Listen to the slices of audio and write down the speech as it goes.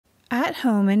At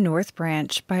Home in North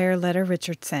Branch by Arleta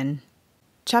Richardson.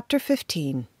 Chapter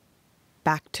 15.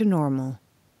 Back to Normal.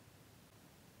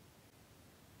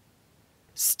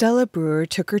 Stella Brewer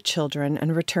took her children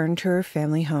and returned to her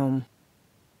family home.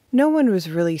 No one was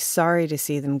really sorry to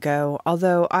see them go,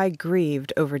 although I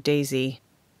grieved over Daisy.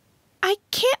 "I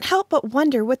can't help but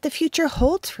wonder what the future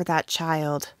holds for that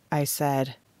child," I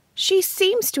said. "She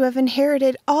seems to have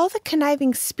inherited all the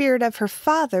conniving spirit of her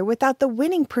father without the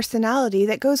winning personality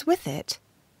that goes with it.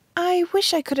 I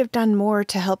wish I could have done more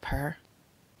to help her."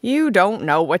 "You don't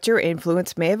know what your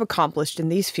influence may have accomplished in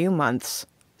these few months,"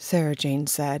 Sarah Jane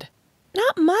said.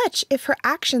 "Not much, if her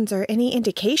actions are any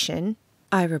indication,"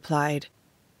 I replied.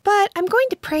 "But I'm going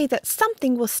to pray that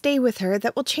something will stay with her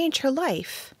that will change her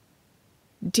life."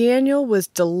 Daniel was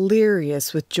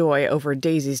delirious with joy over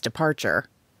Daisy's departure.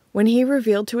 When he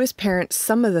revealed to his parents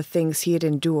some of the things he had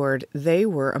endured, they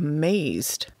were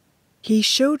amazed. "He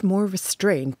showed more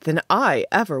restraint than I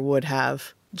ever would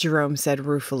have," Jerome said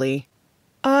ruefully.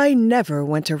 "I never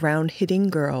went around hitting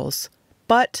girls,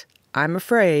 but I'm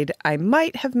afraid I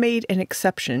might have made an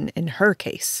exception in her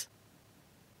case."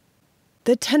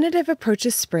 The tentative approach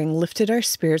of spring lifted our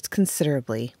spirits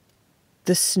considerably.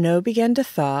 The snow began to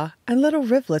thaw, and little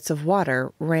rivulets of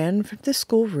water ran from the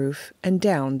school roof and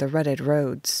down the rutted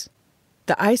roads.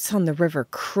 The ice on the river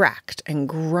cracked and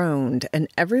groaned, and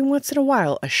every once in a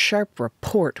while a sharp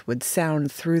report would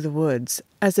sound through the woods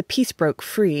as a piece broke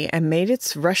free and made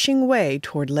its rushing way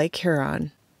toward Lake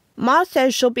Huron. "Ma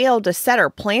says she'll be able to set her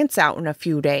plants out in a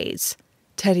few days,"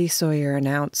 Teddy Sawyer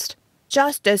announced.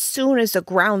 "Just as soon as the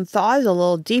ground thaws a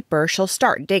little deeper, she'll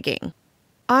start digging."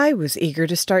 I was eager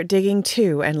to start digging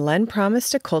too, and Len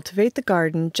promised to cultivate the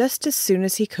garden just as soon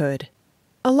as he could.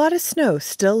 A lot of snow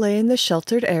still lay in the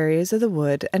sheltered areas of the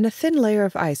wood, and a thin layer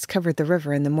of ice covered the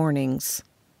river in the mornings.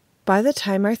 By the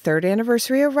time our 3rd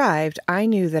anniversary arrived, I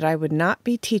knew that I would not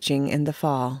be teaching in the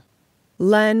fall.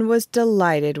 Len was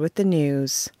delighted with the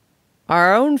news.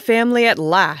 "Our own family at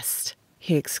last!"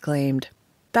 he exclaimed.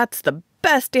 "That's the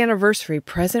best anniversary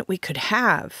present we could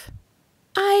have."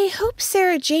 "I hope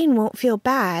Sarah Jane won't feel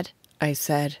bad," I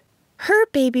said. "Her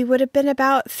baby would have been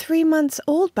about 3 months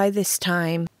old by this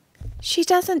time. She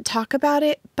doesn't talk about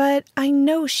it, but I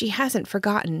know she hasn't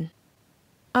forgotten."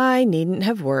 I needn't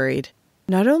have worried.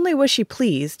 Not only was she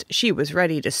pleased, she was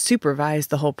ready to supervise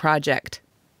the whole project.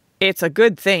 "It's a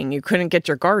good thing you couldn't get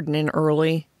your garden in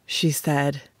early," she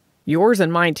said. "Yours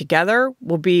and mine together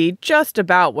will be just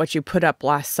about what you put up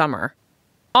last summer.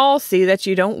 I'll see that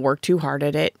you don't work too hard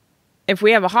at it. If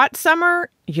we have a hot summer,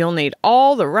 you'll need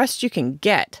all the rest you can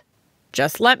get.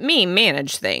 Just let me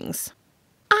manage things."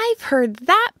 "I've heard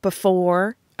that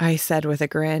before," I said with a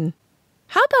grin.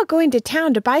 "How about going to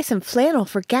town to buy some flannel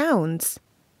for gowns?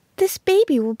 This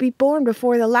baby will be born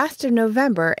before the last of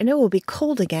November, and it will be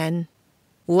cold again."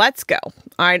 "Let's go.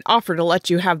 I'd offer to let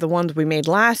you have the ones we made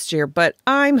last year, but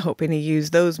I'm hoping to use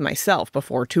those myself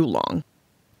before too long."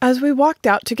 As we walked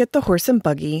out to get the horse and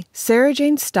buggy, Sarah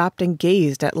Jane stopped and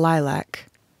gazed at Lilac.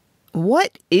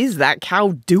 "What is that cow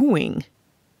doing?"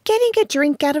 "Getting a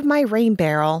drink out of my rain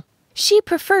barrel. She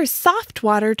prefers soft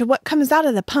water to what comes out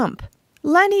of the pump.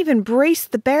 Len even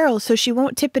braced the barrel so she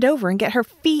won't tip it over and get her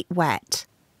feet wet."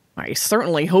 "I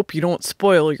certainly hope you don't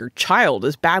spoil your child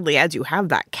as badly as you have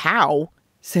that cow,"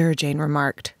 Sarah Jane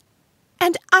remarked.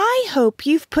 "And I hope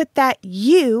you've put that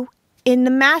you in the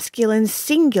masculine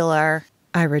singular,"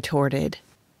 I retorted.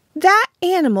 "That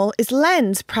animal is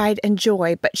Len's pride and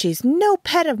joy, but she's no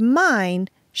pet of mine.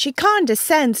 She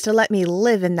condescends to let me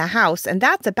live in the house, and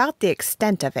that's about the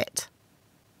extent of it."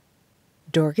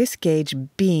 Dorcas Gage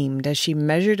beamed as she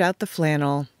measured out the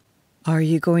flannel. "Are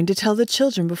you going to tell the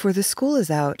children before the school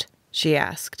is out?" she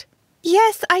asked.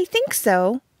 "Yes, I think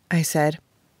so," I said.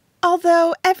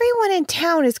 "Although everyone in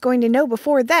town is going to know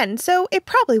before then, so it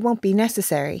probably won't be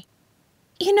necessary.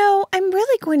 You know, I'm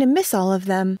really going to miss all of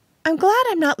them. I'm glad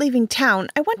I'm not leaving town.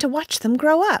 I want to watch them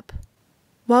grow up."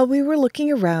 While we were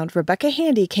looking around, Rebecca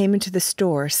Handy came into the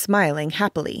store, smiling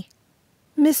happily.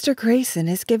 "Mr. Grayson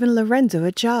has given Lorenzo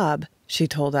a job," she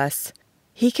told us.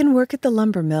 "He can work at the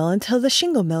lumber mill until the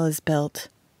shingle mill is built."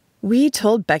 We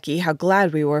told Becky how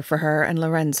glad we were for her and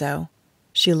Lorenzo.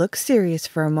 She looked serious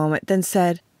for a moment, then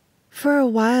said, "For a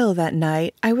while that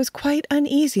night, I was quite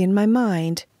uneasy in my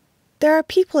mind. There are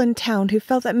people in town who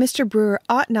felt that Mr. Brewer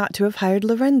ought not to have hired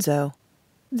Lorenzo.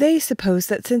 They suppose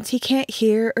that since he can't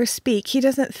hear or speak, he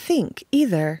doesn't think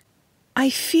either. I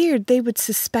feared they would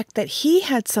suspect that he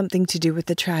had something to do with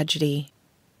the tragedy.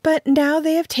 But now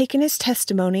they have taken his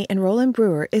testimony, and Roland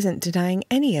Brewer isn't denying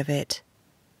any of it."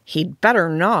 "He'd better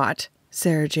not,"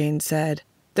 Sarah Jane said.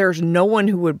 "There's no one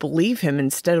who would believe him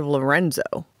instead of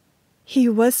Lorenzo." He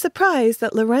was surprised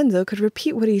that Lorenzo could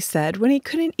repeat what he said when he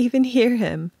couldn't even hear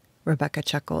him, Rebecca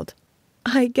chuckled.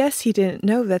 I guess he didn't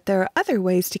know that there are other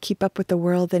ways to keep up with the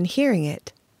world than hearing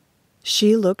it.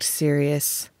 She looked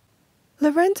serious.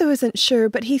 Lorenzo isn't sure,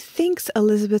 but he thinks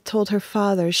Elizabeth told her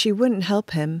father she wouldn't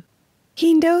help him.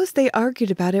 He knows they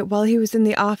argued about it while he was in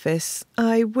the office.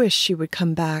 I wish she would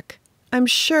come back. I'm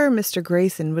sure Mr.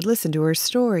 Grayson would listen to her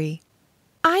story.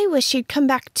 I wish she'd come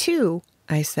back too,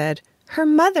 I said. Her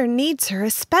mother needs her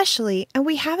especially, and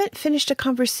we haven't finished a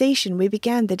conversation we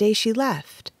began the day she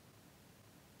left.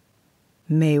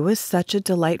 May was such a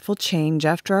delightful change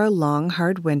after our long,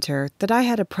 hard winter that I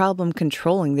had a problem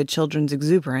controlling the children's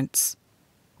exuberance.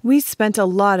 We spent a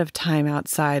lot of time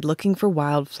outside looking for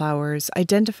wildflowers,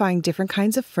 identifying different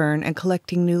kinds of fern, and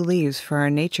collecting new leaves for our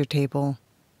nature table.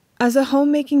 As a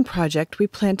homemaking project, we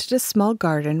planted a small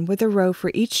garden with a row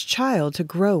for each child to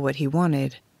grow what he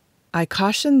wanted. I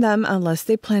cautioned them unless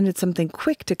they planted something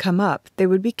quick to come up, they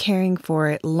would be caring for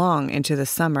it long into the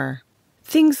summer.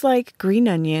 Things like green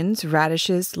onions,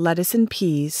 radishes, lettuce, and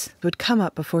peas would come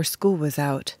up before school was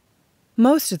out.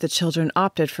 Most of the children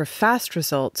opted for fast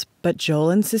results, but Joel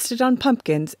insisted on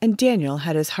pumpkins and Daniel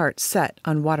had his heart set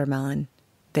on watermelon.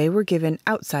 They were given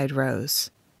outside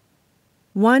rows.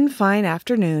 One fine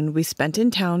afternoon, we spent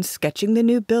in town sketching the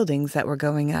new buildings that were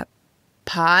going up.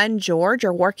 Pa and George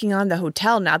are working on the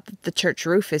hotel now that the church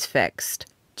roof is fixed,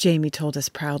 Jamie told us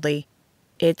proudly.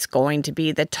 It's going to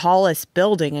be the tallest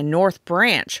building in North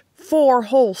Branch, 4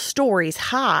 whole stories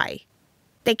high.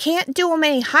 They can't do 'em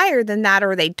any higher than that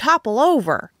or they'd topple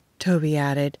over, Toby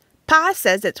added. Pa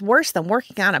says it's worse than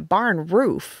working on a barn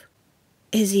roof.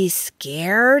 Is he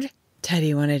scared?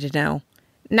 Teddy wanted to know.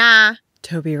 Nah,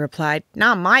 Toby replied.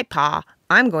 Not my pa.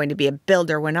 I'm going to be a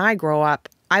builder when I grow up.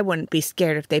 I wouldn't be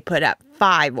scared if they put up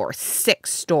 5 or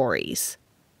 6 stories.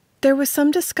 There was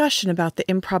some discussion about the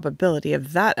improbability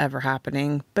of that ever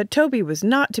happening, but Toby was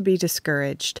not to be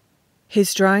discouraged.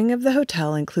 His drawing of the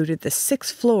hotel included the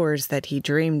 6 floors that he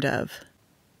dreamed of.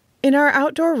 In our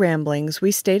outdoor ramblings,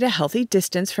 we stayed a healthy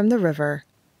distance from the river.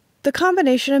 The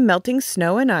combination of melting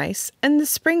snow and ice and the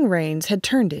spring rains had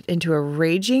turned it into a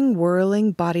raging,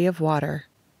 whirling body of water.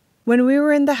 When we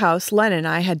were in the house, Len and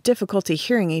I had difficulty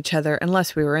hearing each other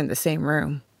unless we were in the same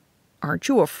room. Aren't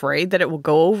you afraid that it will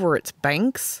go over its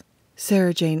banks?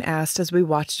 Sarah Jane asked as we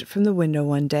watched it from the window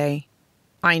one day.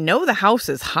 I know the house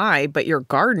is high, but your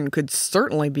garden could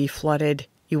certainly be flooded.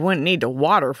 You wouldn't need to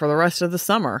water for the rest of the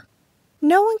summer.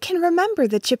 No one can remember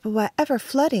the Chippewa ever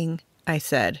flooding, I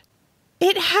said.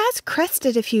 It has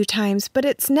crested a few times, but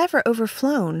it's never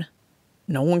overflown.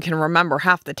 No one can remember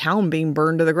half the town being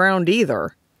burned to the ground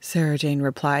either, Sarah Jane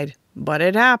replied. But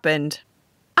it happened.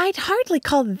 I'd hardly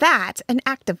call that an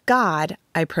act of God,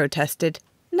 I protested.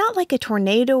 Not like a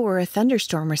tornado or a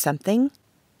thunderstorm or something.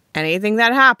 Anything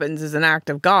that happens is an act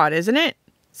of God, isn't it?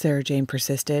 Sarah Jane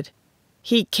persisted.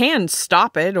 He can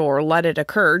stop it or let it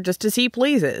occur just as he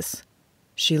pleases.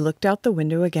 She looked out the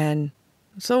window again.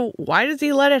 So why does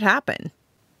he let it happen?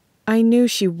 I knew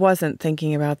she wasn't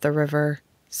thinking about the river.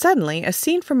 Suddenly, a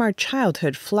scene from our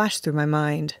childhood flashed through my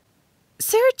mind.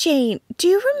 Sarah Jane, do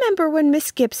you remember when Miss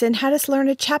Gibson had us learn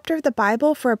a chapter of the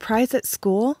Bible for a prize at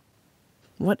school?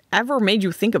 Whatever made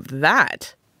you think of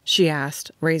that? She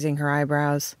asked, raising her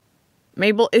eyebrows.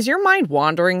 Mabel, is your mind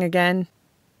wandering again?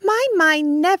 My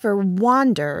mind never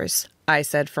wanders, I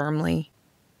said firmly.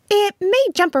 It may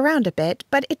jump around a bit,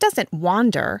 but it doesn't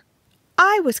wander.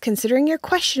 I was considering your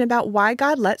question about why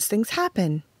God lets things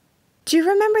happen. Do you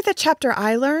remember the chapter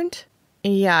I learned?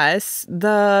 Yes,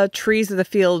 the trees of the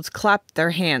fields clapped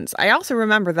their hands. I also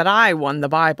remember that I won the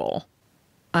Bible.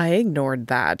 I ignored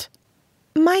that.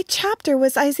 My chapter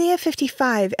was Isaiah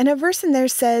 55, and a verse in there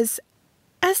says,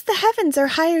 As the heavens are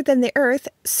higher than the earth,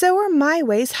 so are my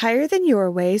ways higher than your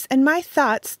ways, and my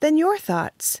thoughts than your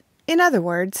thoughts. In other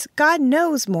words, God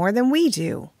knows more than we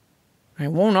do. I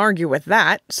won't argue with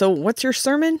that. So what's your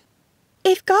sermon?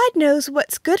 If God knows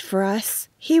what's good for us,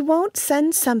 He won't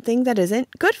send something that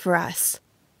isn't good for us.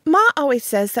 Ma always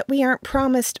says that we aren't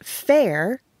promised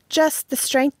fair, just the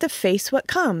strength to face what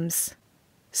comes.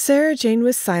 Sarah Jane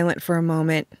was silent for a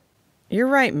moment. You're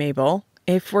right, Mabel.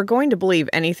 If we're going to believe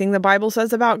anything the Bible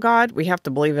says about God, we have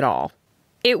to believe it all.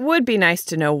 It would be nice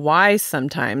to know why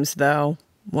sometimes, though,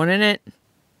 wouldn't it?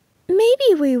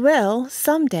 Maybe we will,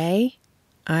 someday.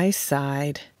 I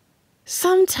sighed.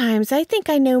 Sometimes I think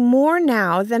I know more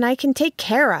now than I can take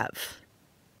care of.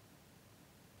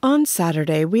 On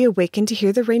Saturday, we awakened to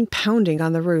hear the rain pounding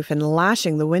on the roof and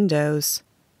lashing the windows.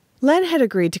 Len had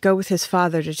agreed to go with his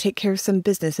father to take care of some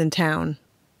business in town.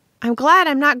 I'm glad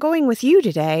I'm not going with you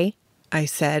today, I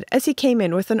said as he came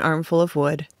in with an armful of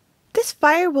wood. This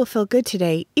fire will feel good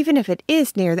today, even if it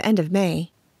is near the end of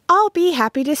May. I'll be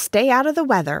happy to stay out of the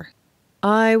weather."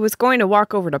 "I was going to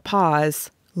walk over to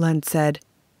Pa's," Len said.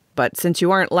 "But since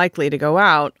you aren't likely to go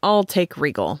out, I'll take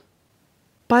Regal."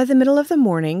 By the middle of the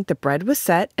morning, the bread was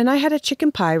set and I had a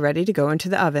chicken pie ready to go into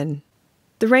the oven.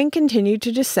 The rain continued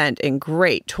to descend in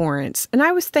great torrents, and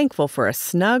I was thankful for a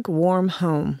snug, warm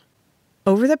home.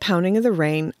 Over the pounding of the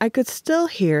rain, I could still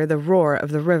hear the roar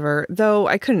of the river, though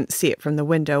I couldn't see it from the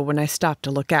window when I stopped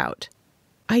to look out.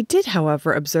 I did,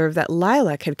 however, observe that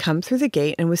Lilac had come through the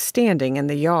gate and was standing in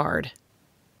the yard.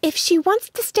 "If she wants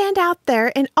to stand out there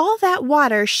in all that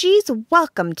water, she's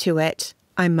welcome to it,"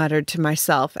 I muttered to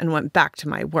myself and went back to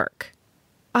my work.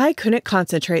 I couldn't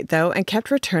concentrate, though, and kept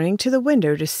returning to the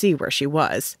window to see where she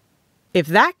was. If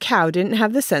that cow didn't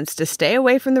have the sense to stay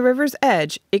away from the river's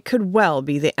edge, it could well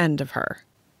be the end of her.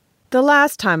 The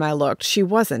last time I looked, she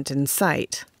wasn't in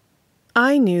sight.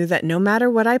 I knew that no matter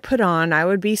what I put on, I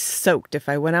would be soaked if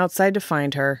I went outside to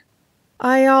find her.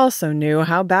 I also knew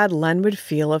how bad Len would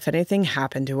feel if anything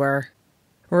happened to her.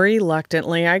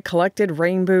 Reluctantly, I collected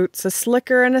rain boots, a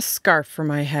slicker, and a scarf for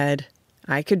my head.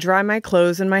 I could dry my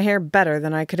clothes and my hair better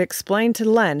than I could explain to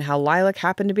Len how Lilac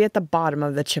happened to be at the bottom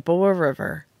of the Chippewa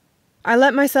River. I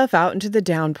let myself out into the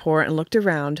downpour and looked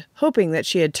around, hoping that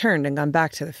she had turned and gone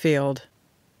back to the field.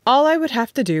 All I would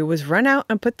have to do was run out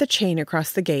and put the chain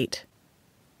across the gate.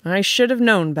 I should have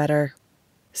known better.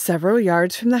 Several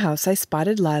yards from the house I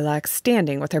spotted Lilac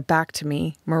standing with her back to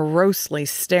me, morosely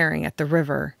staring at the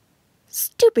river.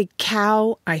 "Stupid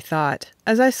cow," I thought,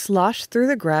 as I sloshed through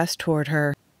the grass toward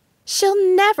her.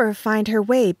 "She'll never find her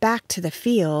way back to the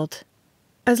field."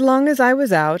 As long as I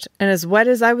was out, and as wet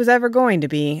as I was ever going to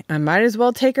be, I might as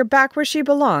well take her back where she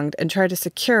belonged and try to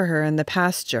secure her in the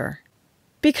pasture.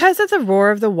 Because of the roar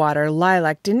of the water,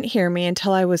 Lilac didn't hear me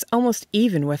until I was almost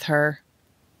even with her.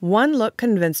 One look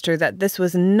convinced her that this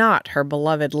was not her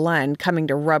beloved Len coming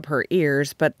to rub her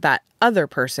ears, but that other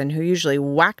person who usually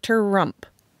whacked her rump.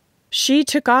 She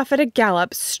took off at a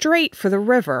gallop straight for the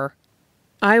river.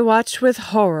 I watched with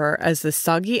horror as the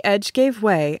soggy edge gave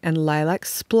way and Lilac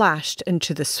splashed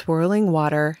into the swirling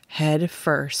water head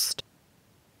first.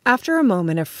 After a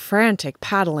moment of frantic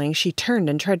paddling, she turned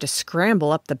and tried to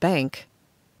scramble up the bank.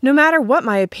 No matter what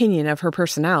my opinion of her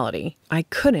personality, I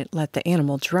couldn't let the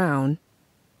animal drown.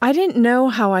 I didn't know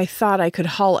how I thought I could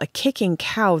haul a kicking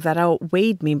cow that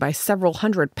outweighed me by several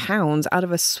hundred pounds out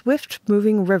of a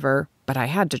swift-moving river, but I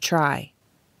had to try.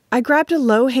 I grabbed a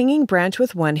low-hanging branch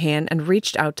with one hand and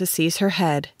reached out to seize her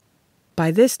head. By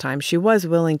this time, she was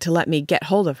willing to let me get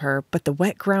hold of her, but the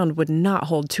wet ground would not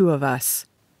hold two of us.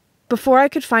 Before I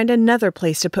could find another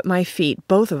place to put my feet,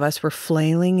 both of us were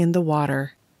flailing in the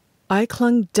water. I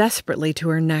clung desperately to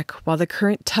her neck while the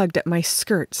current tugged at my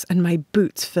skirts and my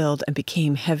boots filled and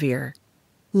became heavier.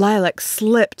 Lilac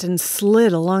slipped and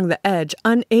slid along the edge,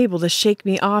 unable to shake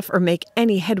me off or make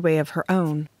any headway of her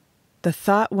own. The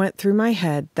thought went through my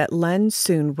head that Len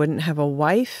soon wouldn't have a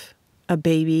wife, a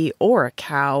baby, or a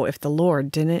cow if the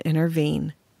Lord didn't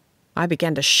intervene. I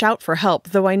began to shout for help,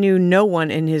 though I knew no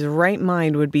one in his right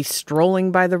mind would be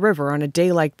strolling by the river on a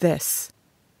day like this.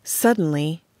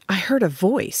 Suddenly, I heard a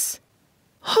voice.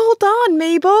 "Hold on,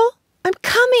 Mabel! I'm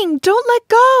coming! Don't let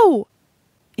go!"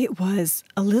 It was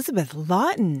Elizabeth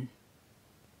Lawton.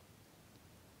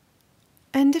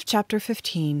 End of chapter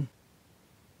 15.